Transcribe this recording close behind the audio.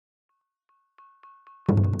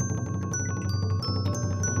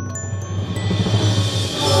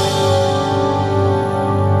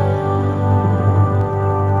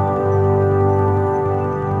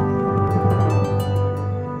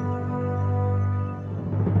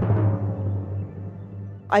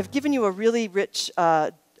I've given you a really rich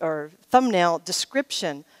or thumbnail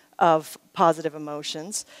description of positive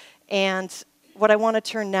emotions, and what I want to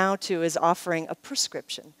turn now to is offering a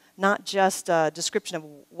prescription, not just a description of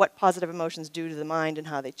what positive emotions do to the mind and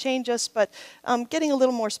how they change us, but getting a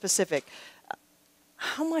little more specific.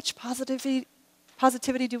 How much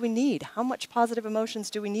positivity do we need? How much positive emotions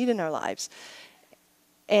do we need in our lives?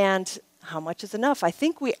 And how much is enough? I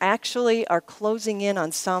think we actually are closing in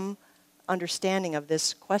on some understanding of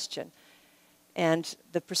this question. And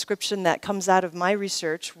the prescription that comes out of my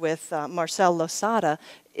research with Marcel Losada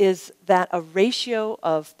is that a ratio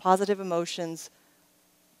of positive emotions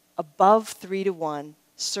above 3 to 1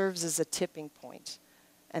 serves as a tipping point.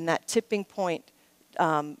 And that tipping point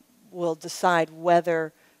will decide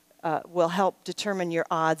whether, will help determine your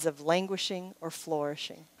odds of languishing or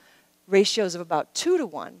flourishing. Ratios of about 2 to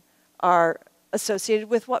 1 are associated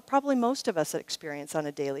with what probably most of us experience on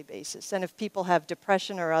a daily basis. And if people have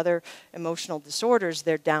depression or other emotional disorders,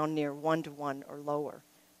 they're down near 1 to 1 or lower.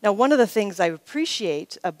 Now, one of the things I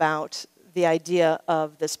appreciate about the idea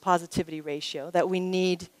of this positivity ratio, that we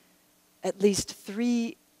need at least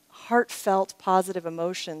 3 heartfelt positive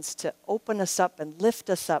emotions to open us up and lift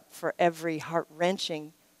us up for every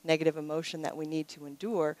heart-wrenching negative emotion that we need to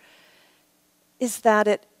endure, is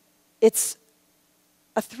that it's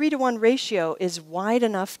a 3 to 1 ratio is wide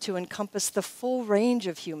enough to encompass the full range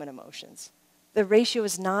of human emotions. The ratio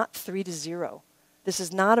is not 3 to 0. This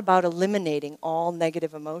is not about eliminating all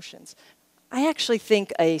negative emotions. I actually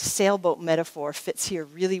think a sailboat metaphor fits here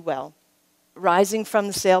really well. Rising from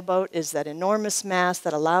the sailboat is that enormous mass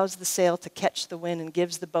that allows the sail to catch the wind and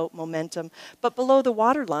gives the boat momentum. But below the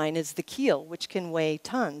waterline is the keel, which can weigh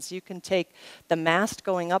tons. You can take the mast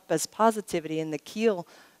going up as positivity and the keel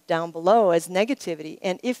down below as negativity.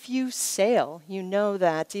 And if you sail, you know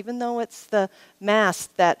that even though it's the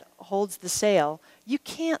mast that holds the sail, you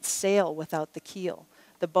can't sail without the keel.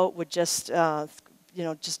 The boat would just,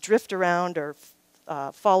 just drift around or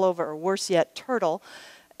fall over, or worse yet, turtle.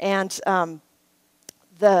 And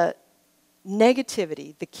the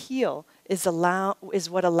negativity, the keel, is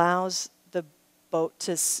what allows the boat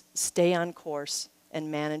to stay on course and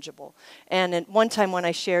manageable. And at one time when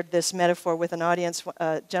I shared this metaphor with an audience,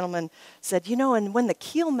 a gentleman said, and when the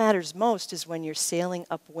keel matters most is when you're sailing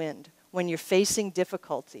upwind, when you're facing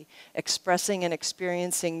difficulty. Expressing and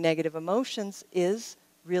experiencing negative emotions is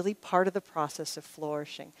really part of the process of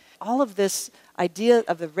flourishing. All of this idea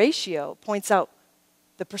of the ratio points out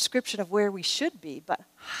the prescription of where we should be, but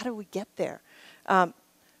how do we get there?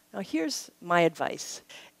 Now here's my advice.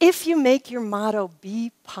 If you make your motto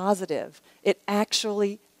be positive, it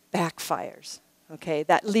actually backfires. Okay?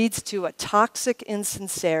 That leads to a toxic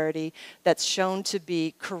insincerity that's shown to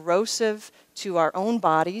be corrosive to our own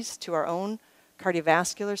bodies, to our own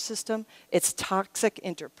cardiovascular system. It's toxic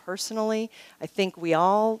interpersonally. I think we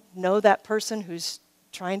all know that person who's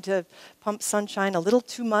trying to pump sunshine a little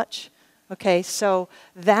too much. Okay, so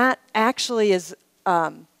that actually is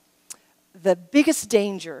the biggest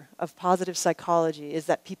danger of positive psychology, is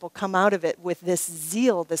that people come out of it with this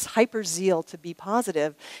zeal, this hyper zeal to be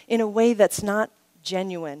positive in a way that's not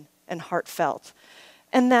genuine and heartfelt.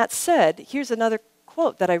 And that said, here's another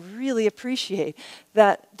quote that I really appreciate,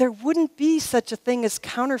 that there wouldn't be such a thing as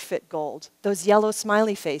counterfeit gold, those yellow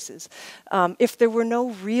smiley faces, if there were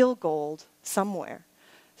no real gold somewhere.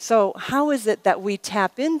 So how is it that we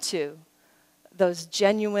tap into those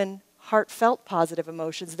genuine, heartfelt positive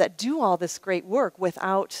emotions that do all this great work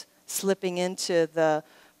without slipping into the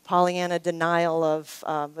Pollyanna denial of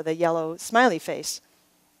the yellow smiley face?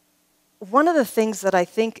 One of the things that I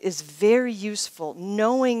think is very useful,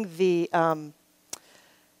 knowing the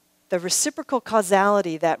reciprocal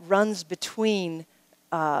causality that runs between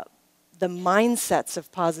the mindsets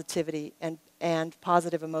of positivity and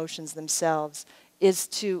positive emotions themselves, is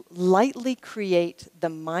to lightly create the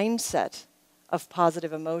mindset of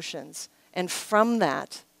positive emotions, and from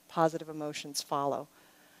that, positive emotions follow.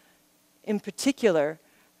 In particular,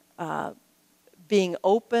 being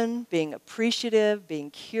open, being appreciative, being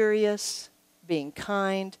curious, being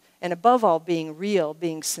kind, and above all, being real,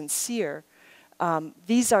 being sincere.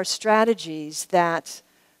 These are strategies that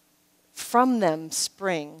from them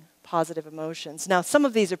spring positive emotions. Now, some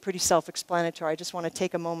of these are pretty self-explanatory. I just want to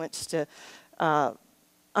take a moment to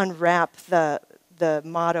unwrap the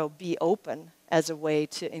motto, be open, as a way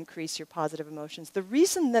to increase your positive emotions. The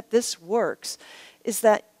reason that this works is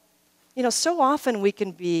that, so often we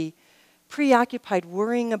can be preoccupied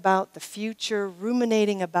worrying about the future,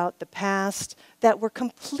 ruminating about the past, that we're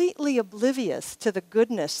completely oblivious to the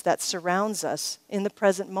goodness that surrounds us in the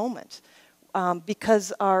present moment.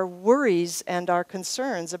 because our worries and our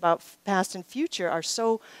concerns about past and future are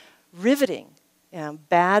so riveting.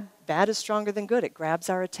 Bad is stronger than good. It grabs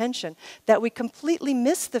our attention, that we completely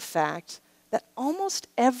miss the fact that almost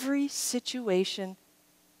every situation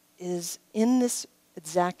is in this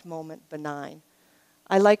exact moment benign.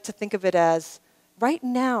 I like to think of it as right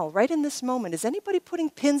now, right in this moment. Is anybody putting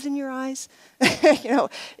pins in your eyes?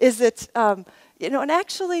 Is it, and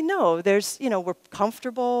actually no, we're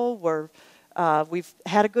comfortable, we've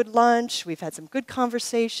had a good lunch, we've had some good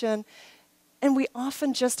conversation, and we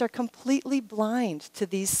often just are completely blind to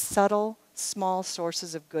these subtle, small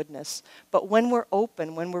sources of goodness. But when we're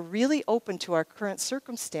really open to our current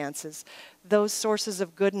circumstances, those sources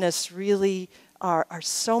of goodness really are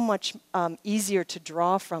so much easier to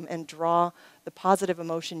draw from and draw the positive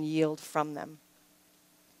emotion yield from them.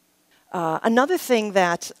 Another thing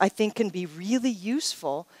that I think can be really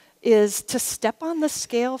useful is to step on the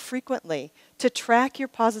scale frequently, to track your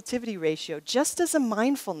positivity ratio, just as a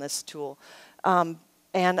mindfulness tool.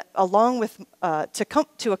 And along with,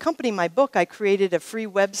 to accompany my book, I created a free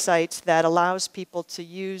website that allows people to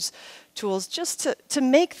use tools just to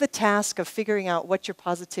make the task of figuring out what your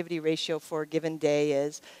positivity ratio for a given day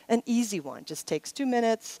is an easy one. Just takes 2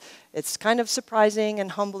 minutes. It's kind of surprising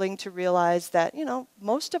and humbling to realize that,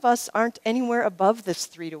 most of us aren't anywhere above this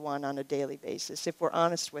 3-to-1 on a daily basis, if we're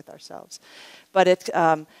honest with ourselves. But it's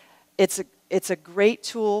a great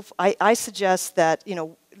tool. I suggest that,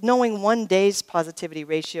 knowing one day's positivity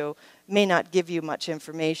ratio may not give you much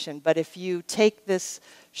information, but if you take this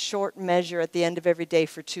short measure at the end of every day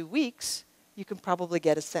for 2 weeks, you can probably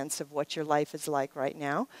get a sense of what your life is like right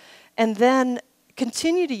now. And then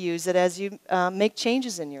continue to use it as you make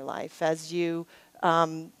changes in your life, as you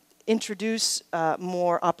introduce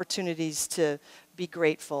more opportunities to be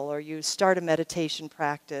grateful, or you start a meditation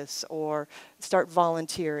practice, or start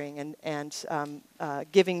volunteering and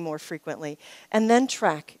giving more frequently, and then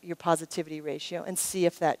track your positivity ratio and see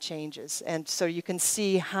if that changes. And so you can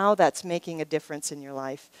see how that's making a difference in your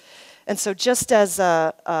life. And so just as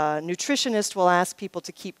a nutritionist will ask people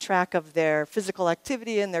to keep track of their physical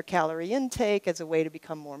activity and their calorie intake as a way to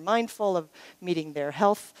become more mindful of meeting their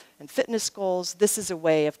health and fitness goals, this is a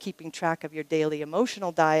way of keeping track of your daily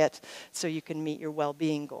emotional diet so you can meet your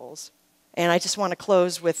well-being goals. And I just want to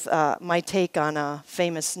close with my take on a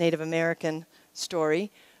famous Native American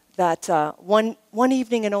story that one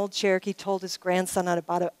evening an old Cherokee told his grandson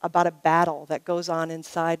about a battle that goes on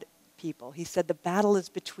inside people. He said, the battle is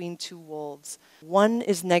between two wolves. One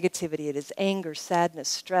is negativity. It is anger, sadness,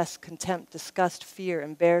 stress, contempt, disgust, fear,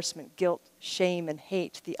 embarrassment, guilt, shame, and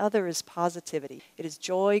hate. The other is positivity. It is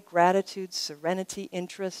joy, gratitude, serenity,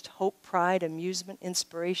 interest, hope, pride, amusement,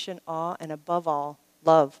 inspiration, awe, and above all,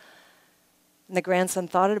 love. And the grandson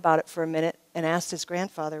thought about it for a minute and asked his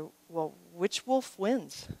grandfather, well, which wolf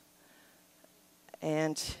wins?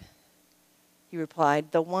 And he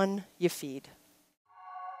replied, the one you feed.